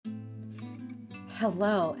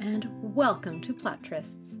Hello and welcome to Plot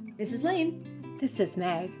Trysts. This is Lane. This is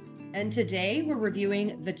Meg. And today we're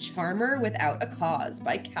reviewing The Charmer Without a Cause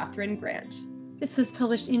by Kathryn Grant. This was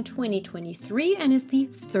published in 2023 and is the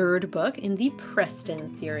third book in the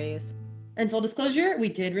Preston series. And full disclosure, we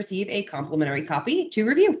did receive a complimentary copy to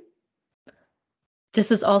review.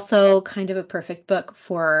 This is also kind of a perfect book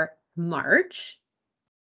for March.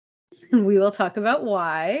 We will talk about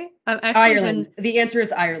why. Ireland. The answer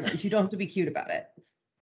is Ireland. You don't have to be cute about it.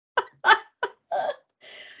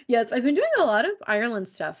 Yes, I've been doing a lot of Ireland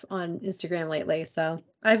stuff on Instagram lately, so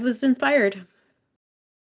I was inspired.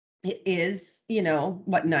 It is,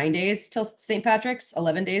 9 days till St. Patrick's?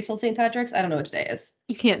 11 days till St. Patrick's? I don't know what today is.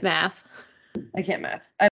 You can't math. I can't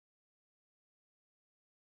math.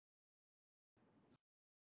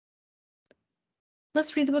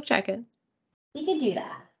 Let's read the book jacket. We can do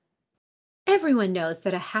that. Everyone knows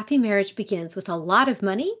that a happy marriage begins with a lot of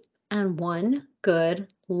money and one good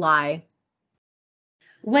lie.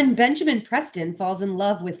 When Benjamin Preston falls in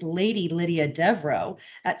love with Lady Lydia Devereux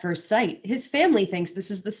at first sight, his family thinks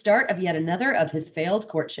this is the start of yet another of his failed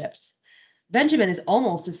courtships. Benjamin is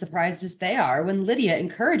almost as surprised as they are when Lydia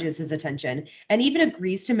encourages his attention and even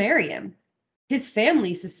agrees to marry him. His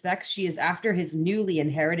family suspects she is after his newly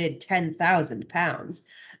inherited £10,000,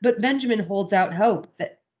 but Benjamin holds out hope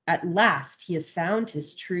that at last he has found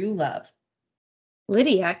his true love.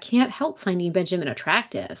 Lydia can't help finding Benjamin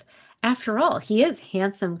attractive. After all, he is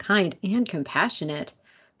handsome, kind, and compassionate.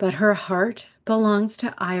 But her heart belongs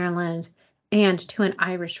to Ireland and to an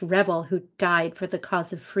Irish rebel who died for the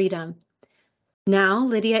cause of freedom. Now,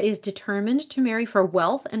 Lydia is determined to marry for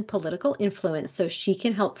wealth and political influence so she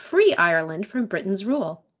can help free Ireland from Britain's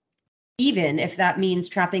rule. Even if that means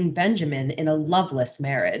trapping Benjamin in a loveless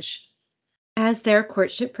marriage. As their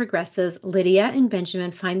courtship progresses, Lydia and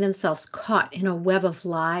Benjamin find themselves caught in a web of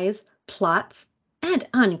lies, plots, and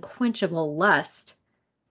unquenchable lust.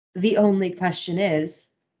 The only question is,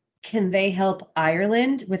 can they help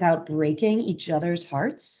Ireland without breaking each other's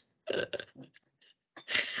hearts?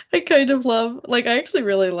 I kind of love, I actually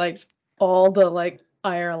really liked all the,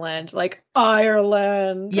 Ireland.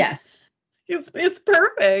 Ireland. Yes. It's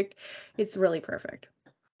perfect. It's really perfect.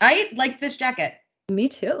 I like this jacket. Me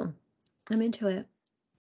too. I'm into it.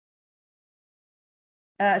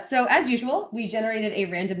 So as usual, we generated a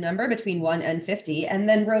random number between 1 and 50 and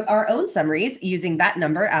then wrote our own summaries using that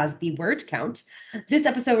number as the word count. This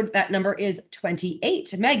episode, that number is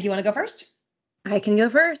 28. Meg, you want to go first? I can go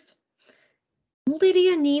first.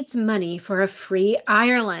 Lydia needs money for a free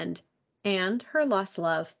Ireland and her lost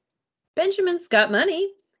love. Benjamin's got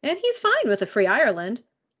money and he's fine with a free Ireland,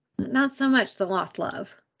 but not so much the lost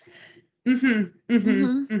love.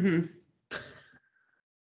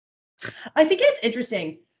 I think it's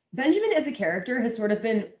interesting. Benjamin as a character has sort of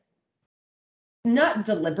been not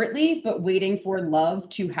deliberately, but waiting for love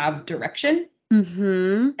to have direction.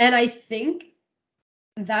 And I think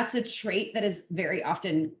that's a trait that is very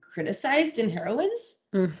often criticized in heroines.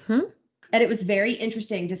 And it was very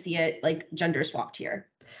interesting to see it gender swapped here.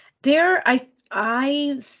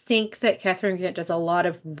 I think that Kathryn Grant does a lot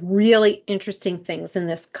of really interesting things in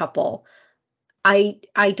this couple. I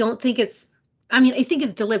don't think I think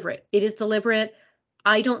it's deliberate. It is deliberate.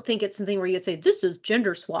 I don't think it's something where you'd say this is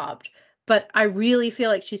gender swapped, but I really feel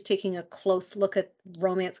like she's taking a close look at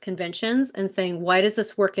romance conventions and saying, why does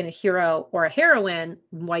this work in a hero or a heroine?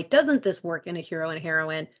 Why doesn't this work in a hero and a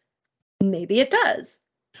heroine? Maybe it does.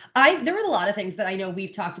 There were a lot of things that I know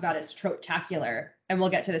we've talked about as trope-tacular, and we'll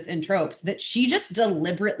get to this in tropes, that she just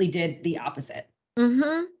deliberately did the opposite.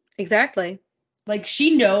 Exactly.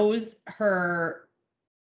 She knows her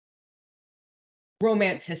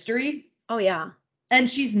romance history. Oh, yeah. And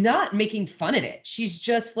she's not making fun of it. She's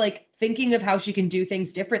just thinking of how she can do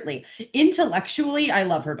things differently. Intellectually, I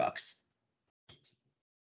love her books.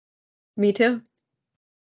 Me too.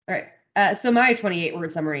 All right. So my 28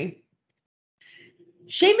 word summary.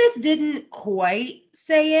 Seamus didn't quite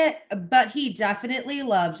say it, but he definitely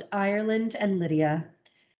loved Ireland and Lydia.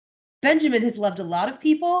 Benjamin has loved a lot of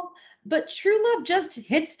people, but true love just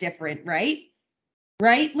hits different, right?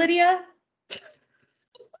 Right, Lydia?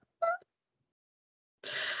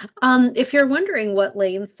 If you're wondering what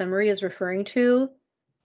Lane's summary is referring to,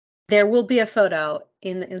 there will be a photo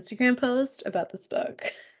in the Instagram post about this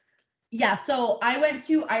book. Yeah, so I went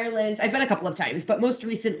to Ireland. I've been a couple of times, but most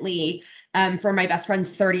recently for my best friend's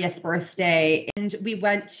 30th birthday. And we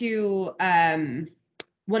went to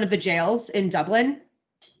one of the jails in Dublin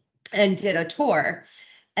and did a tour.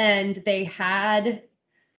 And they had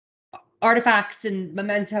artifacts and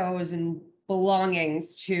mementos and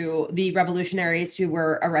belongings to the revolutionaries who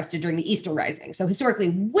were arrested during the Easter Rising. So historically,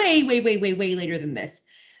 way, way, way, way, way later than this.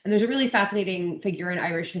 And there's a really fascinating figure in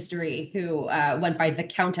Irish history who went by the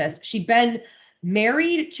Countess. She'd been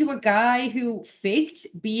married to a guy who faked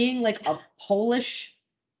being like a Polish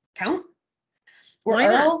count or Why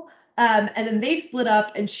not? earl. And then they split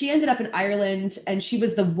up, and she ended up in Ireland, and she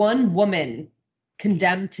was the one woman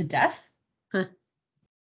condemned to death. Huh.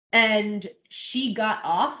 And she got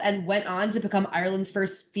off and went on to become Ireland's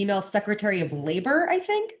first female Secretary of Labor, I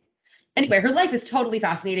think. Anyway, her life is totally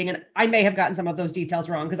fascinating, and I may have gotten some of those details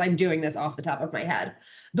wrong because I'm doing this off the top of my head.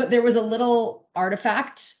 But there was a little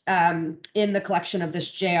artifact in the collection of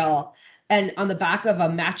this jail, and on the back of a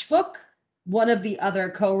matchbook, one of the other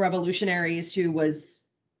co-revolutionaries who was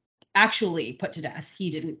actually put to death, he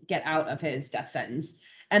didn't get out of his death sentence.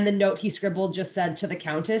 And the note he scribbled just said, "To the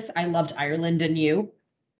Countess, I loved Ireland and you."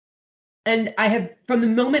 And I have, from the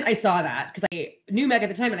moment I saw that, because I knew Meg at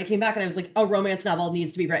the time, and I came back and I was like, a romance novel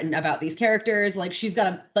needs to be written about these characters. Like, she's got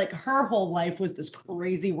a, like, her whole life was this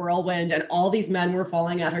crazy whirlwind, and all these men were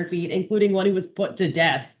falling at her feet, including one who was put to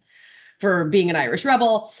death for being an Irish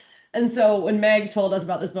rebel. And so when Meg told us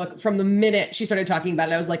about this book, from the minute she started talking about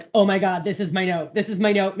it, I was like, oh my God, this is my note. This is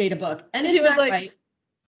my note, made a book. And She it's was not like, right.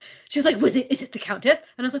 She was like, is it the Countess?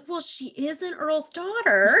 And I was like, well, she is an Earl's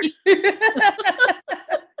daughter.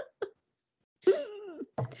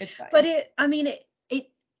 It's fine. But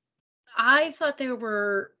I thought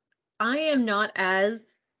I am not as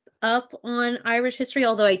up on Irish history,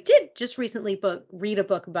 although I did just recently read a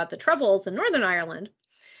book about the Troubles in Northern Ireland.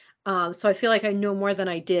 So I feel like I know more than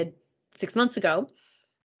I did 6 months ago.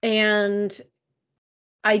 And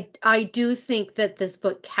I do think that this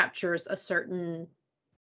book captures a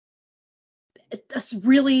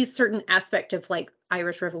really certain aspect of like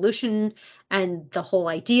Irish Revolution and the whole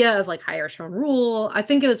idea of like Irish Home Rule. I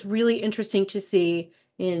think it was really interesting to see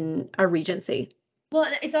in a Regency. Well,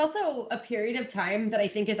 it's also a period of time that I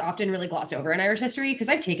think is often really glossed over in Irish history, because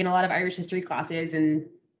I've taken a lot of Irish history classes and,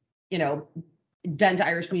 you know, been to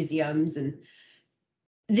Irish museums. And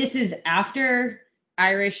this is after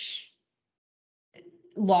Irish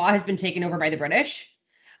law has been taken over by the British,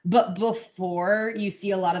 but before you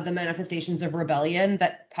see a lot of the manifestations of rebellion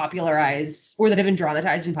that popularize or that have been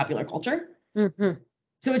dramatized in popular culture. Mm-hmm.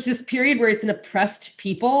 So it's this period where it's an oppressed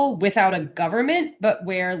people without a government, but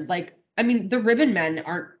where, like, I mean, the ribbon men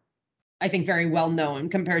aren't, I think, very well known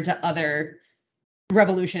compared to other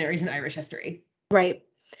revolutionaries in Irish history. Right.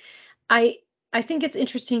 I think it's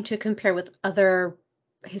interesting to compare with other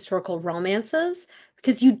historical romances,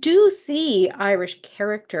 because you do see Irish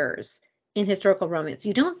characters in historical romance.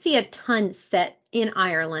 You don't see a ton set in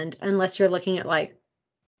Ireland unless you're looking at like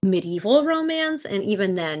medieval romance, and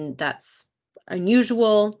even then that's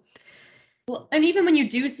unusual. Well, and even when you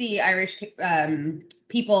do see Irish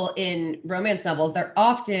people in romance novels, they're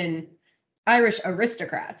often Irish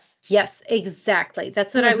aristocrats. Yes, exactly.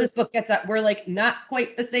 That's what Whereas this book gets at. We're like not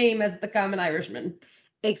quite the same as the common Irishman.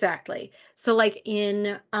 Exactly. So like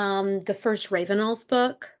in the first Ravenel's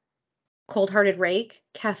book, Cold Hearted Rake,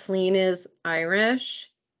 Kathleen is Irish,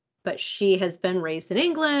 but she has been raised in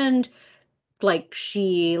England. Like,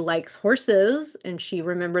 she likes horses and she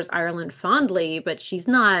remembers Ireland fondly, but she's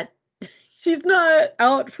not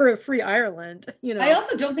out for a free Ireland, you know. I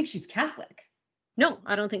also don't think she's Catholic. No,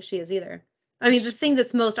 I don't think she is either. I mean, the thing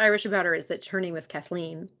that's most Irish about her is that her name is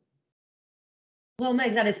Kathleen. Well,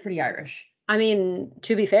 Meg, that is pretty Irish. I mean,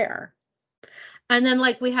 to be fair. And then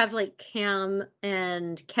like we have like Cam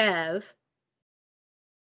and Kev.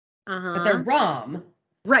 But they're Rom.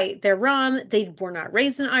 Right, they're Rom. They were not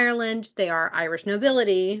raised in Ireland. They are Irish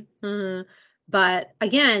nobility. But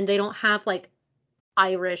again, they don't have like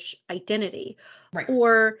Irish identity. Right.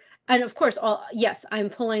 And of course, yes, I'm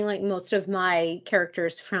pulling like most of my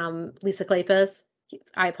characters from Lisa Kleypas.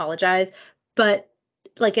 I apologize. But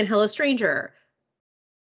like in Hello Stranger,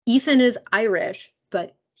 Ethan is Irish,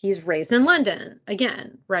 but he's raised in London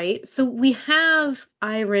again, right? So we have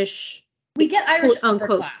Irish, we get Irish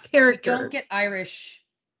unquote class characters. We don't get Irish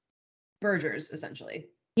burghers, essentially.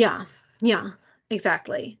 Yeah,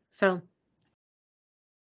 exactly. So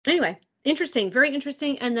anyway, interesting, very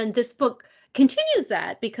interesting. And then this book continues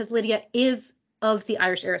that because Lydia is of the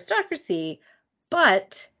Irish aristocracy,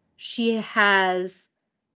 but she has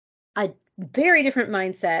a very different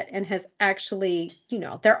mindset and has actually,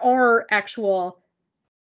 there are actual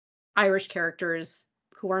Irish characters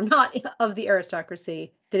who are not of the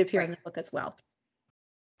aristocracy that appear in the book as well.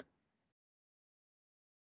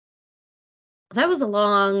 That was a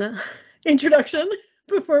long introduction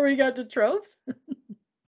before we got to tropes.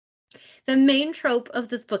 The main trope of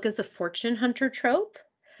this book is the fortune hunter trope.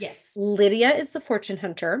 Yes. Lydia is the fortune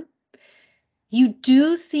hunter. You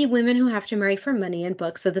do see women who have to marry for money in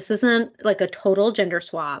books, so this isn't like a total gender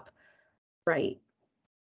swap, right?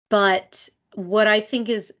 But what I think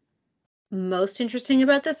is most interesting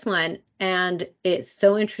about this one, and it's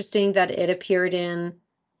so interesting that it appeared in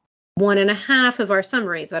 1.5 of our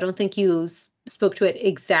summaries. I don't think you spoke to it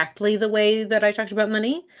exactly the way that I talked about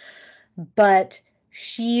money, but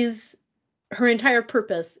her entire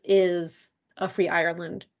purpose is a free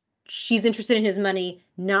Ireland. She's interested in his money,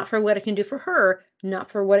 not for what it can do for her, not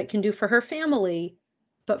for what it can do for her family,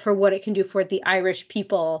 but for what it can do for the Irish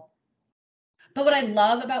people. But what I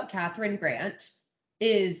love about Catherine Grant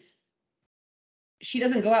is she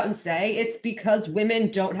doesn't go out and say it's because women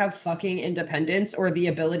don't have fucking independence or the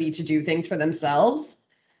ability to do things for themselves.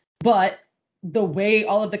 But the way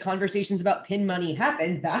all of the conversations about pin money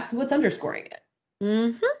happened, that's what's underscoring it.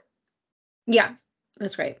 Mm-hmm. Yeah,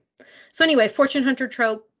 that's great. So anyway, fortune hunter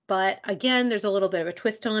trope, but again, there's a little bit of a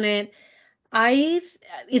twist on it.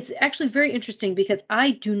 It's actually very interesting because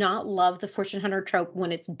I do not love the fortune hunter trope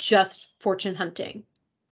when it's just fortune hunting.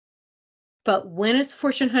 But when it's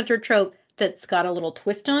fortune hunter trope that's got a little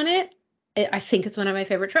twist on it, I think it's one of my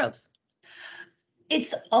favorite tropes.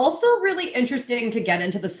 It's also really interesting to get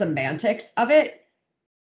into the semantics of it.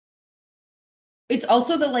 It's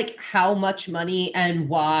also the like how much money and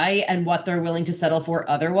why and what they're willing to settle for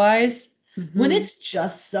otherwise. When it's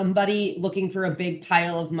just somebody looking for a big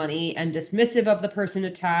pile of money and dismissive of the person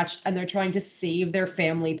attached and they're trying to save their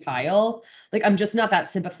family pile, like I'm just not that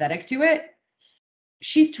sympathetic to it.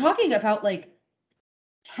 She's talking about like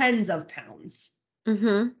tens of pounds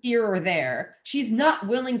Mm-hmm. here or there. She's not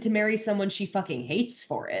willing to marry someone she fucking hates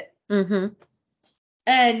for it. Mm-hmm.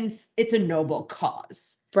 And it's a noble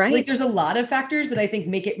cause. Right. Like there's a lot of factors that I think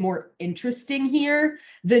make it more interesting here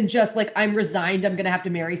than just like I'm resigned, I'm gonna have to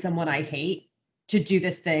marry someone I hate to do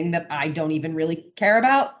this thing that I don't even really care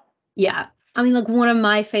about. Yeah. I mean, like one of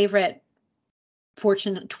my favorite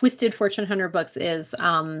twisted fortune hunter books is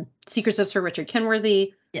Secrets of Sir Richard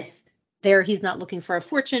Kenworthy. Yes. There he's not looking for a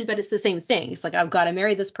fortune, but it's the same thing. He's like, I've got to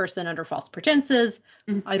marry this person under false pretenses.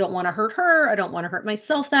 Mhm. I don't want to hurt her. I don't want to hurt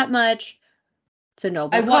myself that much. It's a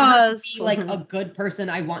noble I want her to cause. be like a good person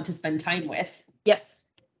I want to spend time with. Yes.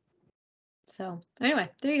 So anyway,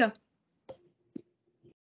 there you go.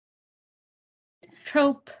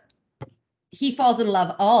 Trope. He falls in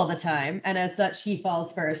love all the time, and as such, he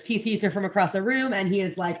falls first. He sees her from across a room, and he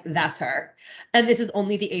is like, that's her. And this is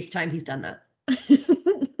only the 8th time he's done that.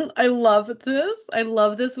 I love this. I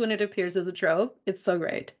love this when it appears as a trope. It's so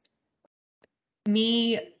great.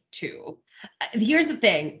 Me too. Here's the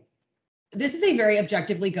thing. This is a very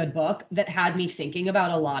objectively good book that had me thinking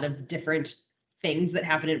about a lot of different things that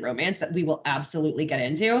happen in romance that we will absolutely get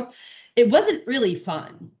into. It wasn't really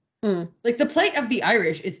fun. Like the plight of the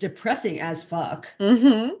Irish is depressing as fuck.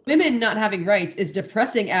 Mm-hmm. Women not having rights is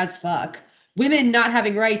depressing as fuck. Women not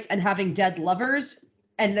having rights and having dead lovers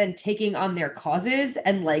and then taking on their causes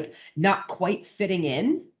and like not quite fitting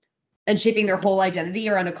in and shaping their whole identity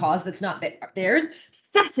around a cause that's not theirs.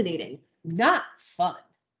 Fascinating, not fun.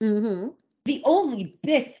 Mm-hmm. The only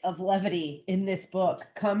bits of levity in this book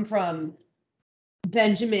come from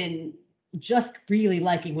Benjamin just really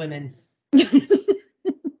liking women.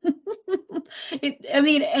 I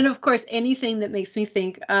mean, and of course, anything that makes me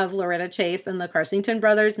think of Loretta Chase and the Carsington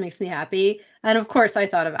brothers makes me happy. And of course, I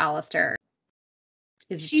thought of Alistair.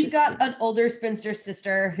 She's got an older spinster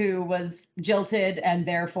sister who was jilted and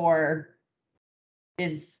therefore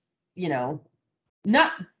is, you know,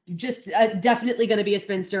 not just definitely going to be a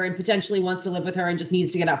spinster and potentially wants to live with her and just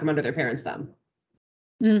needs to get out from under their parents' thumb.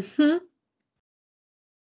 Mm-hmm.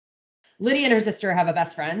 Lydia and her sister have a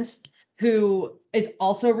best friend who is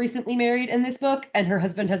also recently married in this book, and her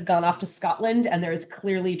husband has gone off to Scotland, and there is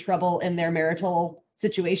clearly trouble in their marital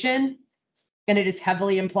situation. And it is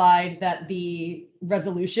heavily implied that the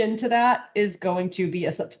resolution to that is going to be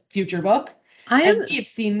a future book. And we have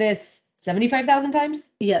seen this 75,000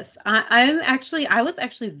 times. Yes, I was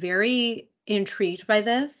actually very intrigued by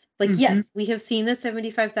this. Like, yes, we have seen this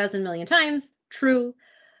 75,000 million times. True.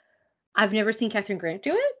 I've never seen Catherine Grant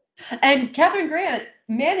do it. And Catherine Grant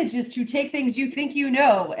manages to take things you think you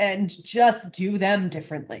know and just do them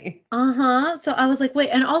differently. Uh-huh. So I was like, wait,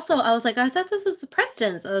 and also I was like, I thought this was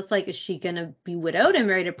Preston's. I was like, is she gonna be widowed and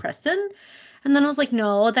married to Preston? And then I was like,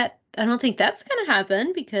 no, I don't think that's gonna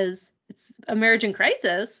happen because it's a marriage in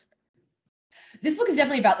crisis. This book is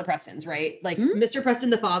definitely about the Prestons, right? Like Mr.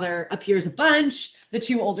 Preston, the father, appears a bunch. The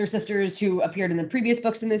two older sisters who appeared in the previous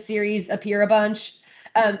books in this series appear a bunch.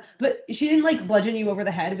 But she didn't like bludgeon you over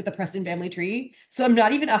the head with the Preston family tree. So I'm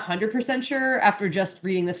not even 100% sure after just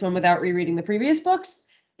reading this one without rereading the previous books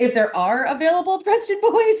if there are available Preston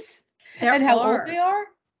boys and how old they are.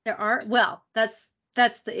 There are. Well, that's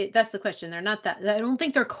the question. They're not that. I don't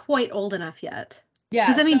think they're quite old enough yet. Yeah.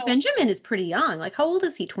 Because I mean, Benjamin is pretty young. Like, how old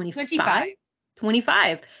is he? 25?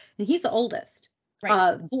 25. And he's the oldest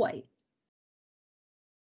boy.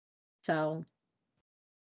 So.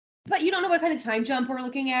 But you don't know what kind of time jump we're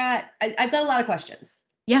looking at. I've got a lot of questions.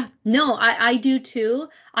 Yeah. No, I do too.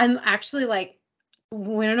 I'm actually like,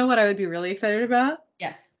 we don't know what I would be really excited about.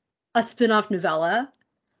 Yes. A spin-off novella.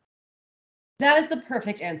 That is the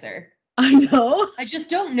perfect answer. I know. I just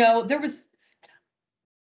don't know.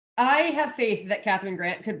 I have faith that Kathryn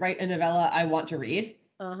Grant could write a novella I want to read.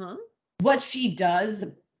 Uh-huh. What she does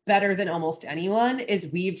better than almost anyone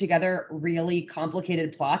is weave together really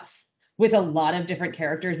complicated plots with a lot of different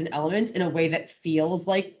characters and elements in a way that feels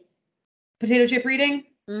like potato chip reading.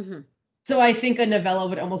 Mm-hmm. So I think a novella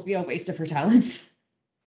would almost be a waste of her talents.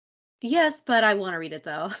 Yes, but I want to read it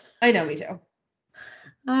though. I know, me too.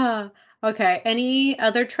 Okay. Any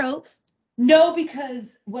other tropes? No,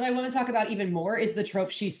 because what I want to talk about even more is the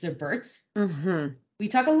trope she subverts. Mm-hmm. We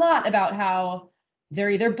talk a lot about how they're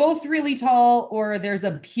either both really tall or there's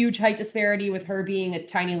a huge height disparity with her being a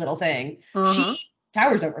tiny little thing. Uh-huh. She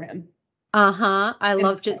towers over him. Uh-huh. I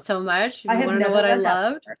loved it so much. You want to know what I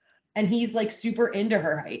loved? And he's like super into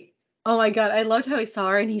her height. Oh my God. I loved how he saw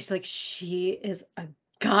her and he's like, she is a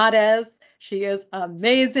goddess. She is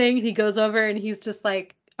amazing. He goes over and he's just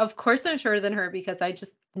like, of course I'm shorter than her because I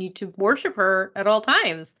just need to worship her at all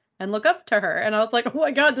times and look up to her. And I was like, oh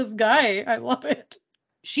my God, this guy, I love it.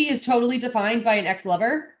 She is totally defined by an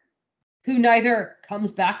ex-lover who neither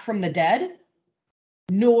comes back from the dead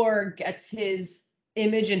nor gets his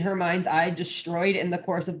image in her mind's eye destroyed in the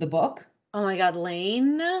course of the book. Oh my God,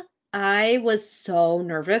 Lane. I was so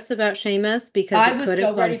nervous about Seamus because I was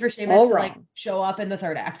so ready for Seamus to like show up in the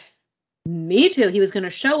third act. Me too. He was going to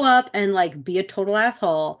show up and like be a total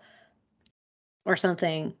asshole or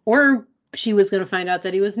something. Or she was going to find out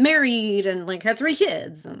that he was married and like had 3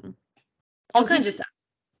 kids and all kinds of stuff.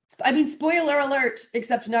 I mean, spoiler alert,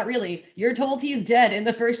 except not really. You're told he's dead in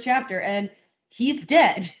the first chapter and he's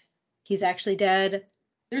dead. He's actually dead.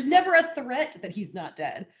 There's never a threat that he's not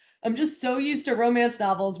dead. I'm just so used to romance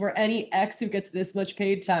novels where any ex who gets this much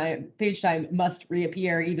page time must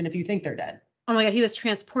reappear even if you think they're dead. Oh my God, he was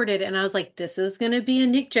transported and I was like, this is going to be a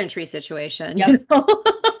Nick Gentry situation. Yep. You know?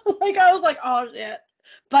 Like, I was like, oh shit.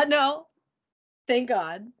 But no, thank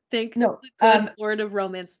God. Thank the good Lord of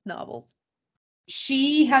romance novels.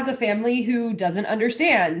 She has a family who doesn't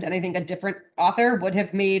understand. And I think a different author would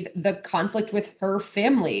have made the conflict with her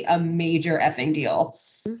family a major effing deal.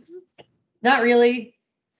 Mm-hmm. Not really.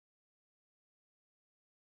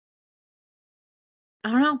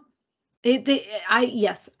 I don't know.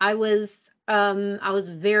 I was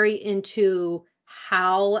very into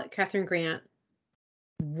how Kathryn Grant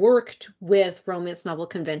worked with romance novel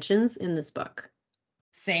conventions in this book.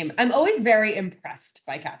 Same. I'm always very impressed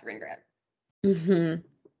by Kathryn Grant. Mm-hmm.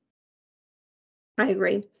 I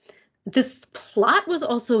agree. This plot was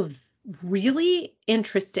also really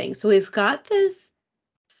interesting. So we've got this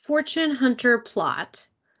fortune hunter plot,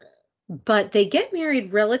 but they get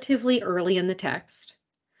married relatively early in the text.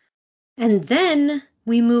 And then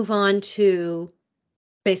we move on to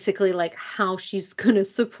basically like how she's going to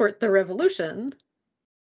support the revolution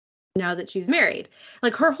now that she's married.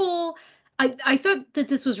 Like her whole, I thought that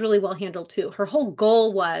this was really well handled too. Her whole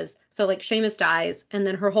goal was, so like Seamus dies, and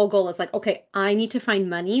then her whole goal is like, okay, I need to find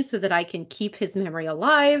money so that I can keep his memory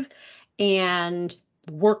alive and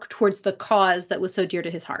work towards the cause that was so dear to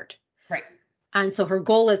his heart. Right. And so her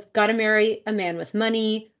goal is got to marry a man with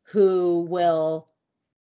money who will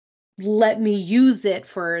let me use it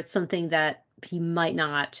for something that he might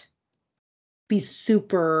not be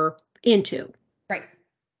super into. Right.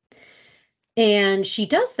 And she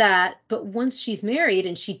does that, but once she's married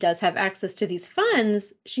and she does have access to these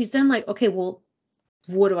funds, she's then like, okay, well,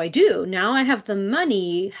 what do I do? Now I have the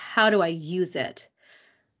money. How do I use it?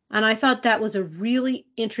 And I thought that was a really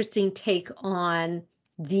interesting take on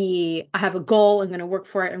I have a goal, I'm going to work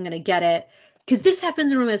for it, I'm going to get it. Because this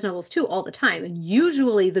happens in romance novels too all the time. And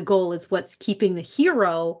usually the goal is what's keeping the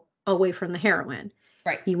hero away from the heroine.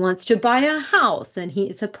 Right. He wants to buy a house and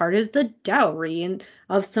it's a part of the dowry and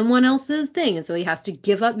of someone else's thing. And so he has to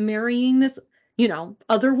give up marrying this,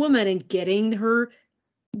 other woman and getting her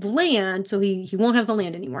land. So he won't have the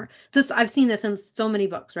land anymore. I've seen this in so many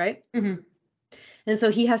books, right? Mm-hmm. And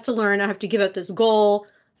so he has to learn, I have to give up this goal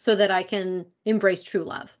so that I can embrace true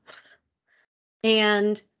love.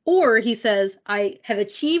 Or he says, I have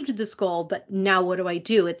achieved this goal, but now what do I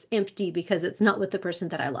do? It's empty because it's not with the person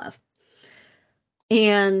that I love.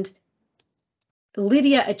 And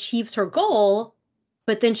Lydia achieves her goal,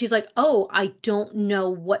 but then she's like, oh, I don't know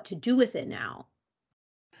what to do with it now.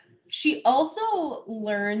 She also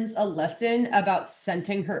learns a lesson about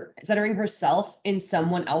centering herself in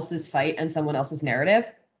someone else's fight and someone else's narrative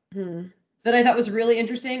that I thought was really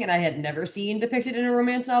interesting and I had never seen depicted in a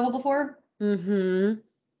romance novel before. Mm-hmm.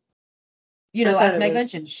 You know, as Meg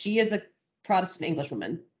mentioned, she is a Protestant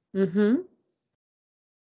Englishwoman. Mm-hmm.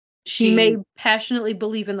 She may passionately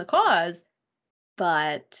believe in the cause,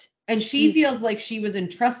 but... And she feels like she was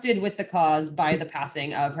entrusted with the cause by the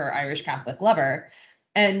passing of her Irish Catholic lover.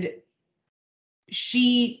 And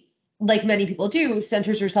she, like many people do,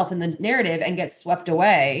 centers herself in the narrative and gets swept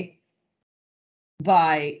away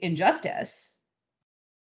by injustice.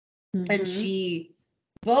 Mm-hmm. And she,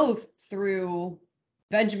 both through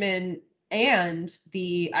Benjamin and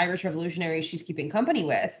the Irish revolutionaries she's keeping company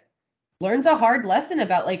with, learns a hard lesson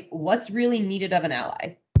about like what's really needed of an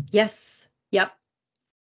ally. Yes. Yep.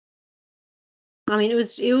 I mean, it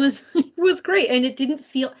was great. And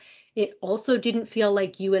it also didn't feel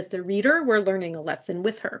like you as the reader were learning a lesson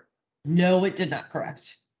with her. No, it did not,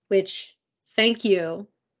 correct. Which, thank you.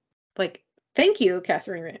 Like, thank you,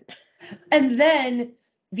 Catherine Rand. And then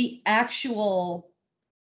the actual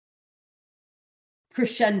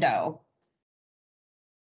crescendo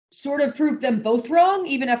sort of proved them both wrong,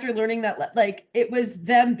 even after learning that, like, it was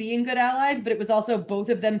them being good allies, but it was also both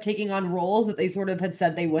of them taking on roles that they sort of had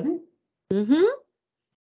said they wouldn't. Mm-hmm.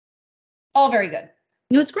 All very good.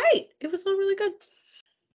 It was great. It was all really good.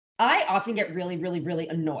 I often get really, really, really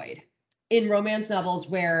annoyed in romance novels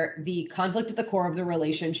where the conflict at the core of the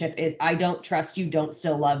relationship is I don't trust you, don't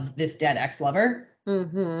still love this dead ex-lover.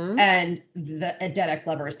 Mm-hmm. And a dead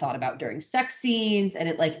ex-lover is thought about during sex scenes and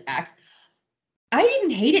it like acts. I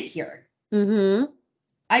didn't hate it here. Mm-hmm.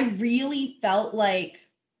 I really felt like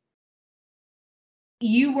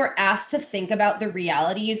you were asked to think about the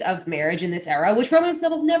realities of marriage in this era, which romance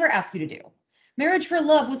novels never ask you to do. Marriage for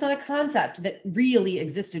love was not a concept that really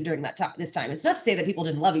existed during this time. It's not to say that people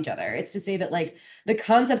didn't love each other. It's to say that like the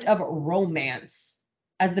concept of romance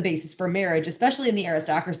as the basis for marriage, especially in the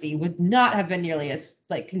aristocracy, would not have been nearly as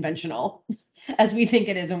like conventional as we think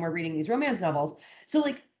it is when we're reading these romance novels. So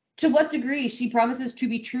like to what degree she promises to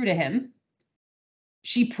be true to him.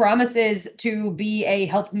 She promises to be a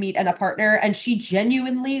helpmeet and a partner, and she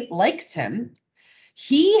genuinely likes him.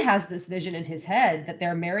 He has this vision in his head that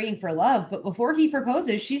they're marrying for love, but before he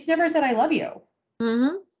proposes, she's never said, I love you.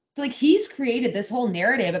 Mm-hmm. So like he's created this whole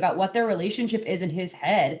narrative about what their relationship is in his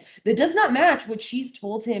head that does not match what she's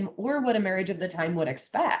told him or what a marriage of the time would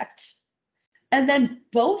expect. And then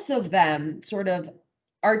both of them sort of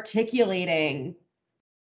articulating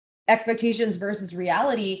expectations versus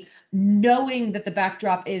reality, knowing that the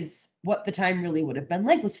backdrop is what the time really would have been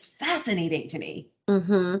like, was fascinating to me.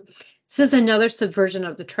 Mm-hmm. This is another subversion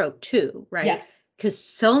of the trope too, right? Yes. Because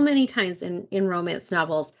so many times in romance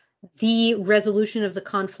novels, the resolution of the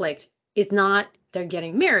conflict is not they're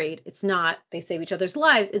getting married. It's not they save each other's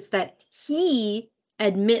lives. It's that he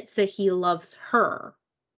admits that he loves her.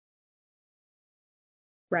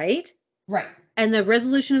 Right? Right. And the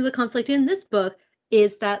resolution of the conflict in this book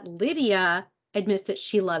is that Lydia admits that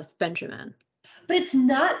she loves Benjamin. But it's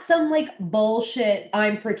not some like bullshit,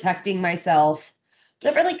 I'm protecting myself.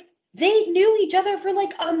 Whatever, like they knew each other for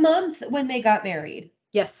like a month when they got married.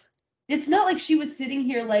 Yes. It's not like she was sitting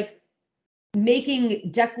here like making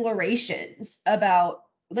declarations about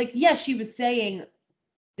like, yes, she was saying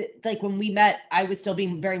that, like when we met, I was still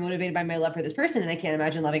being very motivated by my love for this person and I can't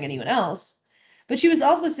imagine loving anyone else. But she was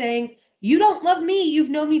also saying, you don't love me, you've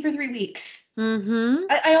known me for 3 weeks. Mm-hmm.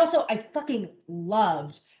 I fucking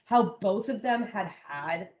loved how both of them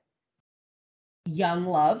had young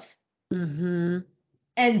love. Mm-hmm.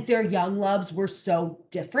 And their young loves were so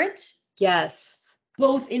different. Yes.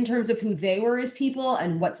 Both in terms of who they were as people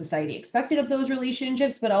and what society expected of those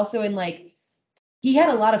relationships, but also in like, he had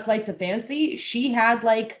a lot of flights of fancy. She had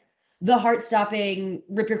like the heart-stopping,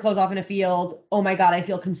 rip your clothes off in a field. Oh my God, I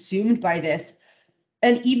feel consumed by this.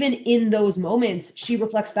 And even in those moments, she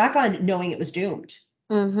reflects back on knowing it was doomed.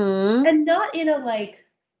 Mm-hmm. And not in a like,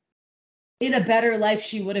 in a better life,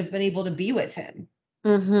 she would have been able to be with him.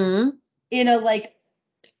 Mm-hmm. In a like,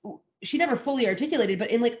 she never fully articulated, but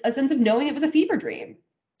in like a sense of knowing it was a fever dream.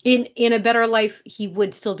 In a better life, he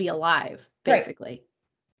would still be alive, basically. Right.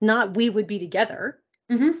 Not we would be together.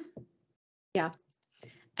 Mm-hmm. Yeah.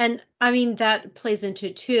 And I mean, that plays into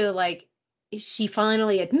too, like, she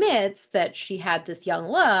finally admits that she had this young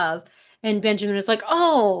love, and Benjamin is like,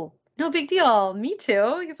 oh, no big deal. Me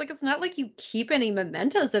too. He's like, it's not like you keep any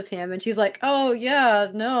mementos of him. And she's like, oh, yeah,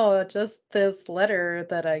 no, just this letter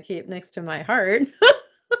that I keep next to my heart.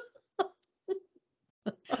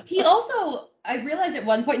 He also, I realized at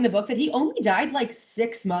one point in the book that he only died like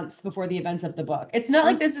 6 months before the events of the book. It's not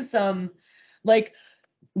like this is some like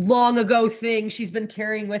long ago thing she's been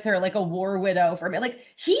carrying with her, like a war widow for me. Like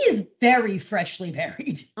he is very freshly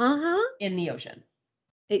buried Uh-huh. in the ocean.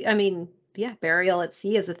 I mean, yeah, burial at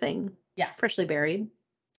sea is a thing. Yeah. Freshly buried.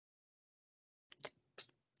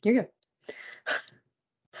 You're good.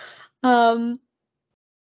 Um,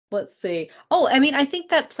 let's see. Oh, I mean, I think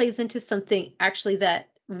that plays into something actually that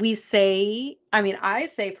we say. I mean, I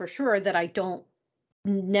say for sure that I don't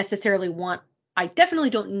necessarily want, I definitely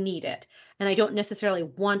don't need it. And I don't necessarily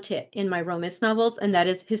want it in my romance novels, and that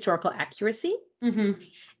is historical accuracy, Mm-hmm.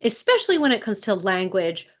 especially when it comes to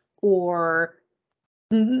language or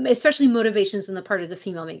especially motivations on the part of the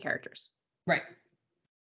female main characters. Right.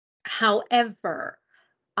 However,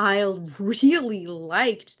 I really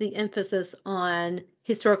liked the emphasis on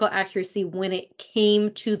historical accuracy when it came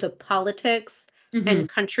to the politics Mm-hmm. and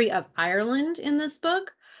country of Ireland in this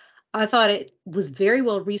book. I thought it was very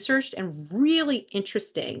well researched and really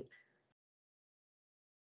interesting.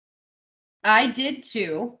 I did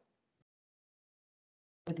too,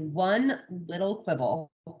 with one little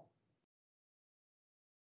quibble.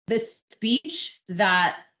 The speech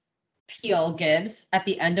that Peel gives at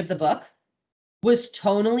the end of the book was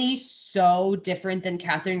tonally so different than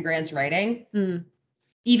Catherine Grant's writing. Mm,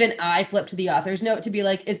 Even I flipped to the author's note to be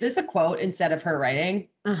like, is this a quote instead of her writing?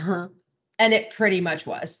 uh-huh. And it pretty much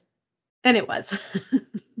was. And it was.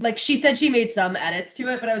 Like she said she made some edits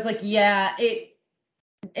to it, but I was like, yeah, it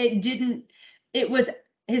didn't, it was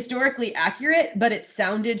historically accurate, but it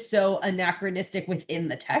sounded so anachronistic within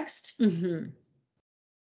the text. Hmm.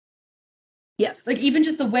 Yes. Like even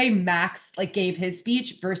just the way Max like gave his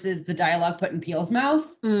speech versus the dialogue put in Peel's mouth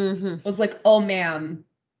Hmm. was like, oh ma'am.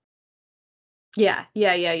 Yeah.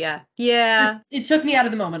 Yeah. Yeah. Yeah. Yeah. It took me out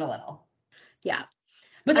of the moment a little. Yeah.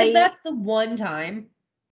 But like I that's the one time.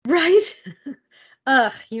 right.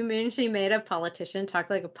 Ugh, you mean she made a politician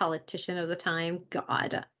talk like a politician of the time?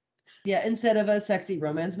 God. Yeah, instead of a sexy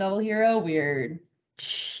romance novel hero, weird.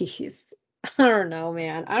 Jeez. I don't know,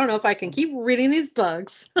 man. I don't know if I can keep reading these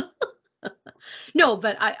books. No,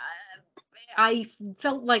 but I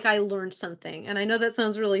felt like I learned something. And I know that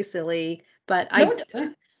sounds really silly, but No, it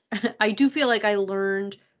doesn't. I do feel like I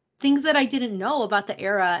learned things that I didn't know about the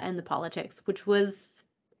era and the politics, which was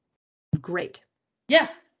great. Yeah.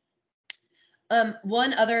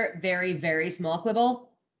 One other very, very small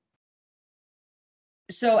quibble.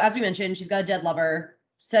 So as we mentioned, she's got a dead lover.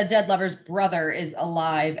 Said dead lover's brother is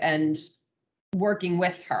alive and working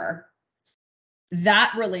with her.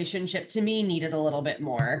 That relationship to me needed a little bit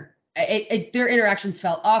more. Their interactions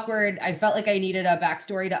felt awkward. I felt like I needed a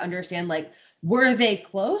backstory to understand, like, were they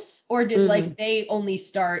close or did Hmm. like they only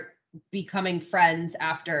start becoming friends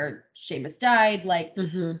after Seamus died? Like,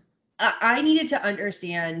 Hmm. I needed to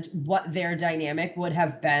understand what their dynamic would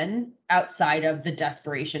have been outside of the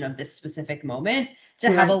desperation of this specific moment to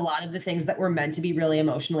have a Right. lot of the things that were meant to be really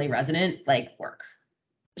emotionally resonant, like work.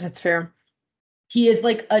 That's fair. He is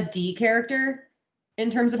like a D character in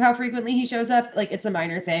terms of how frequently he shows up. Like it's a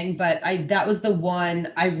minor thing, but that was the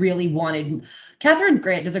one I really wanted. Catherine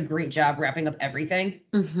Grant does a great job wrapping up everything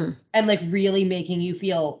Hmm. and like really making you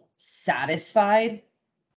feel satisfied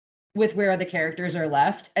with where the characters are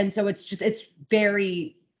left. And so it's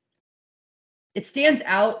very, it stands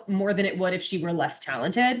out more than it would if she were less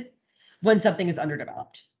talented when something is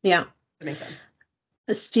underdeveloped. Yeah. That makes sense.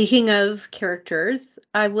 Speaking of characters,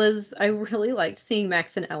 I really liked seeing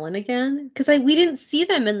Max and Ellen again because I we didn't see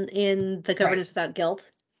them in The Right. Governess Without Guilt,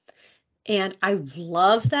 and I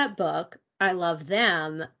love that book. I love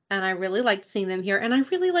them, and I really liked seeing them here, and I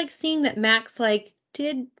really like seeing that Max like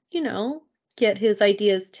did get his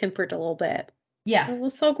ideas tempered a little bit. Yeah. It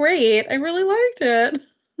was so great. I really liked it.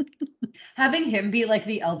 Having him be like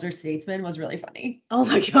the elder statesman was really funny. Oh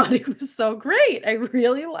my God, it was so great. I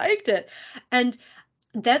really liked it. And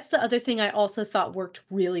that's the other thing I also thought worked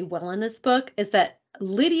really well in this book is that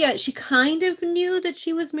Lydia, she kind of knew that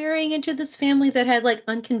she was marrying into this family that had like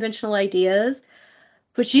unconventional ideas,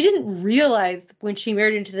 but she didn't realize when she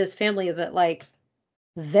married into this family that like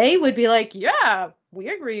they would be like, yeah, we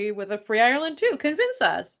agree with a free Ireland too. Convince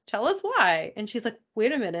us. Tell us why. And she's like,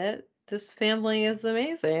 wait a minute, this family is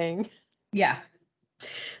amazing. Yeah.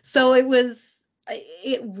 So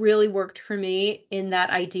it really worked for me in that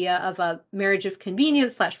idea of a marriage of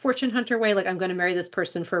convenience slash fortune hunter way. Like I'm going to marry this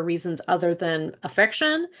person for reasons other than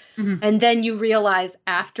affection. Mhm. And then you realize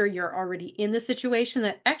after you're already in the situation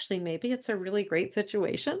that actually maybe it's a really great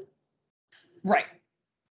situation. Right.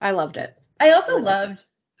 I loved it. I also Really loved it.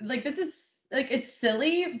 loved, like, this is like, it's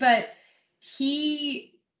silly, but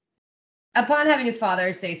he upon having his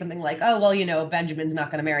father say something like, oh, well, you know, Benjamin's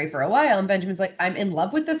not going to marry for a while. And Benjamin's like, I'm in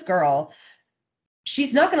love with this girl.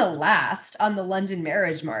 She's not going to last on the London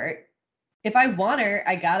Marriage Mart. If I want her,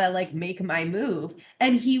 I gotta like make my move.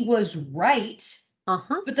 And he was right.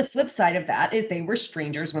 Uh-huh. But the flip side of that is they were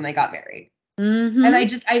strangers when they got married. Mm-hmm. And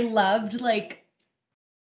I loved like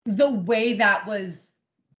the way that was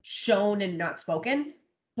shown and not spoken.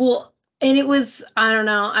 Well, and it was, I don't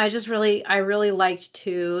know, I really liked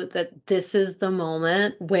too that this is the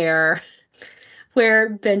moment where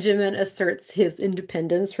Benjamin asserts his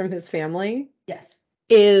independence from his family. Yes.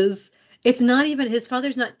 It's not even his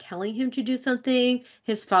father's not telling him to do something.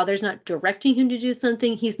 His father's not directing him to do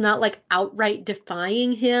something. He's not like outright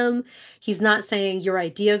defying him. He's not saying your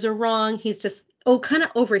ideas are wrong. He's just, kind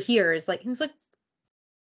of overhears. Like, he's like,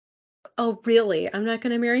 oh, really? I'm not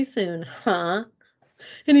going to marry soon, huh?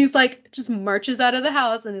 And he's like, just marches out of the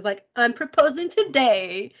house and he's like, I'm proposing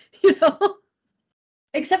today, you know?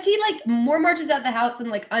 Except he like more marches out of the house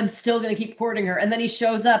and like, I'm still gonna keep courting her. And then he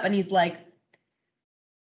shows up and he's like,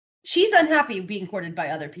 she's unhappy being courted by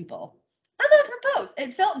other people. I'm gonna propose.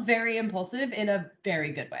 It felt very impulsive in a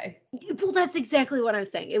very good way. Well, that's exactly what I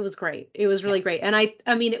was saying. It was great. It was really great. And I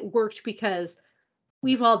mean, it worked because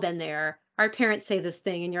we've all been there. Our parents say this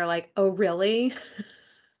thing and you're like, oh, really?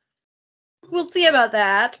 We'll see about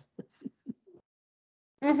that.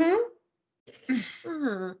 Mm-hmm.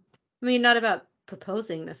 I mean, not about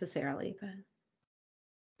proposing necessarily, but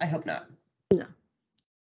I hope not. no.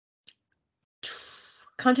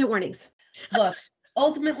 Content warnings. Look,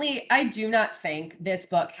 ultimately, I do not think this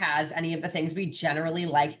book has any of the things we generally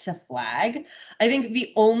like to flag. I think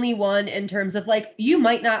the only one in terms of like, you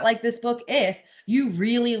might not like this book if you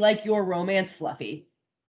really like your romance fluffy.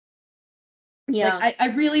 Yeah. Like, I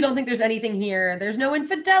really don't think there's anything here. There's no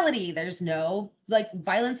infidelity. There's no like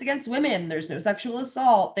violence against women. There's no sexual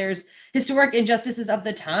assault. There's historic injustices of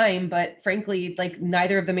the time, but frankly, like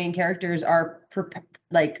neither of the main characters are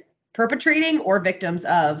perpetrating or victims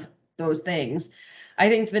of those things. I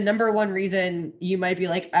think the number one reason you might be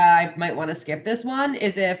like, I might want to skip this one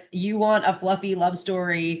is if you want a fluffy love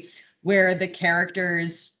story where the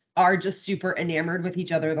characters are just super enamored with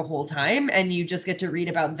each other the whole time and you just get to read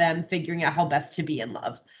about them figuring out how best to be in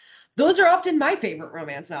love. Those are often my favorite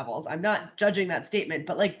romance novels. I'm not judging that statement,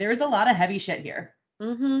 but like there's a lot of heavy shit here.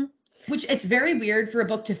 Mm-hmm. Which it's very weird for a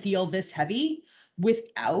book to feel this heavy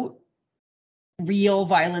without real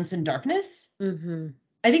violence and darkness. Mm-hmm.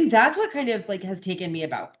 I think that's what kind of like has taken me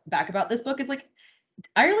back about this book is like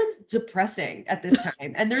Ireland's depressing at this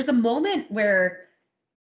time. And there's a moment where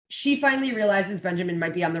she finally realizes Benjamin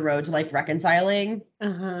might be on the road to like reconciling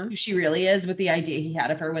who she really is with the idea he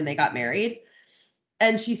had of her when they got married.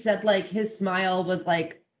 And she said like his smile was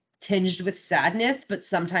like tinged with sadness, but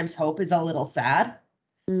sometimes hope is a little sad.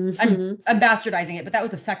 Mm-hmm. I'm bastardizing it, but that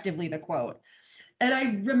was effectively the quote. And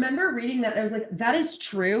I remember reading that. I was like, that is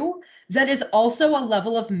true. That is also a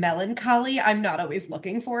level of melancholy I'm not always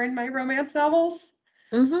looking for in my romance novels.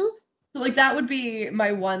 Mm-hmm. So like that would be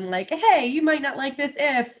my one like, hey, you might not like this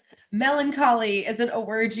if melancholy isn't a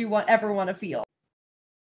word you ever want to feel.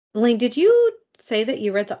 Elaine, did you say that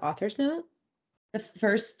you read the author's note? The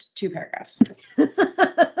first 2 paragraphs.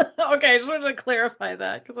 Okay, I just wanted to clarify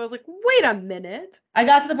that because I was like, wait a minute. I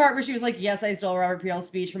got to the part where she was like, yes, I stole Robert Peel's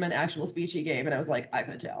speech from an actual speech he gave. And I was like, I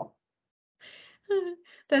could tell.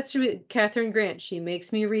 That's Catherine Grant. She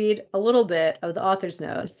makes me read a little bit of the author's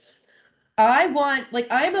note. I'm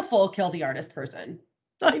a full kill the artist person.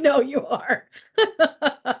 I know you are.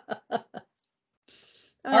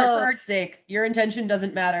 Art for art's sake. Your intention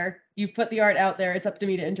doesn't matter. You've put the art out there. It's up to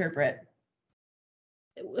me to interpret.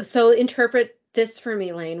 So interpret this for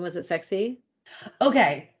me, Lane. Was it sexy?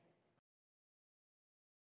 Okay.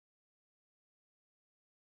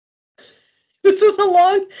 This is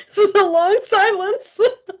a long silence.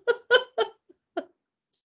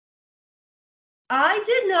 I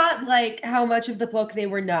did not like how much of the book they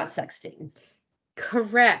were not sexting.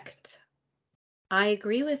 Correct. I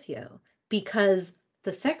agree with you because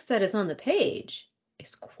the sex that is on the page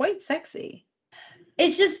is quite sexy.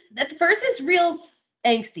 It's just at first it's real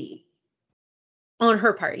angsty. On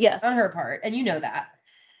her part, yes. On her part, and you know that.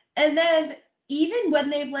 And then even when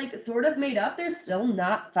they've like sort of made up, they're still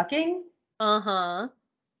not fucking. Uh-huh.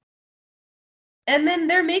 And then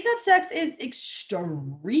their makeup sex is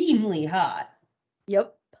extremely hot.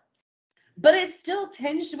 Yep. But it's still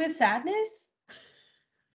tinged with sadness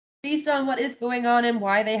based on what is going on and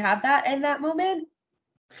why they have that in that moment.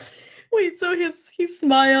 Wait, so he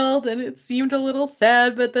smiled and it seemed a little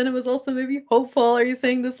sad, but then it was also maybe hopeful. Are you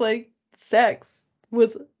saying this like sex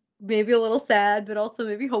was maybe a little sad, but also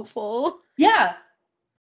maybe hopeful? Yeah.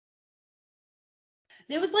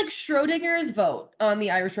 It was like Schrodinger's vote on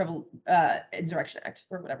the Irish Insurrection Act,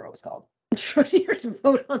 or whatever it was called. Schrodinger's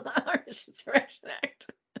vote on the Irish Insurrection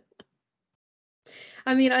Act.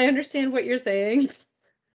 I mean, I understand what you're saying.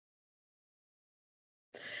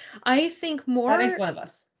 I think That makes one of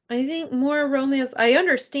us. I think more romance. I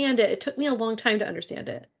understand it. It took me a long time to understand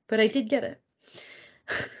it, but I did get it.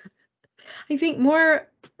 I think more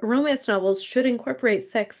romance novels should incorporate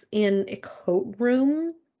sex in a courtroom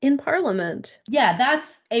in Parliament. Yeah,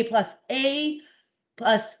 that's A plus. A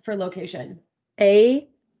plus for location. A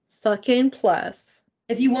fucking plus.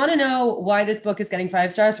 If you want to know why this book is getting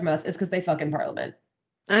 5 stars from us, it's because they fuck in Parliament.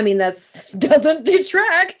 I mean, that's doesn't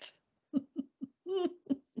detract.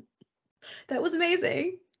 That was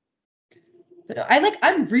amazing.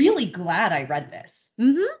 I'm really glad I read this.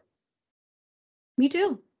 Mm-hmm. Me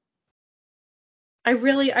too. I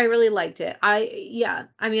really liked it. I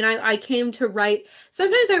mean, I came to write,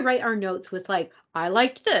 sometimes I write our notes with like, I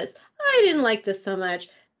liked this. I didn't like this so much.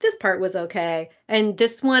 This part was okay. And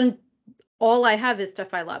this one, all I have is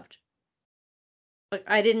stuff I loved. Like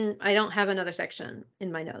I don't have another section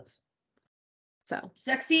in my notes. So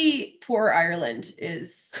Sexy Poor Ireland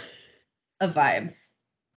is a vibe.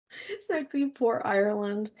 Sexy Poor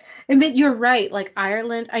Ireland. I mean, you're right. Like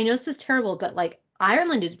Ireland, I know this is terrible, but like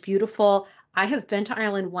Ireland is beautiful. I have been to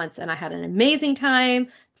Ireland once and I had an amazing time.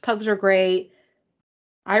 Pubs are great.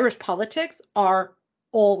 Irish politics are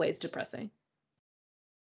always depressing.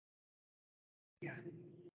 Yeah.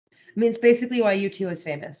 I mean, it's basically why U2 is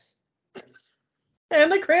famous. And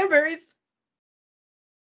the Cranberries.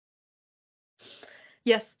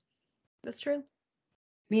 Yes, that's true.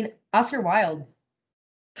 I mean, Oscar Wilde.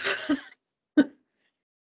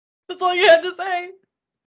 That's all you had to say.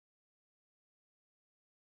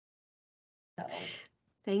 So,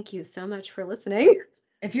 thank you so much for listening.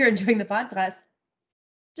 If you're enjoying the podcast,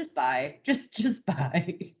 just buy. Just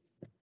buy.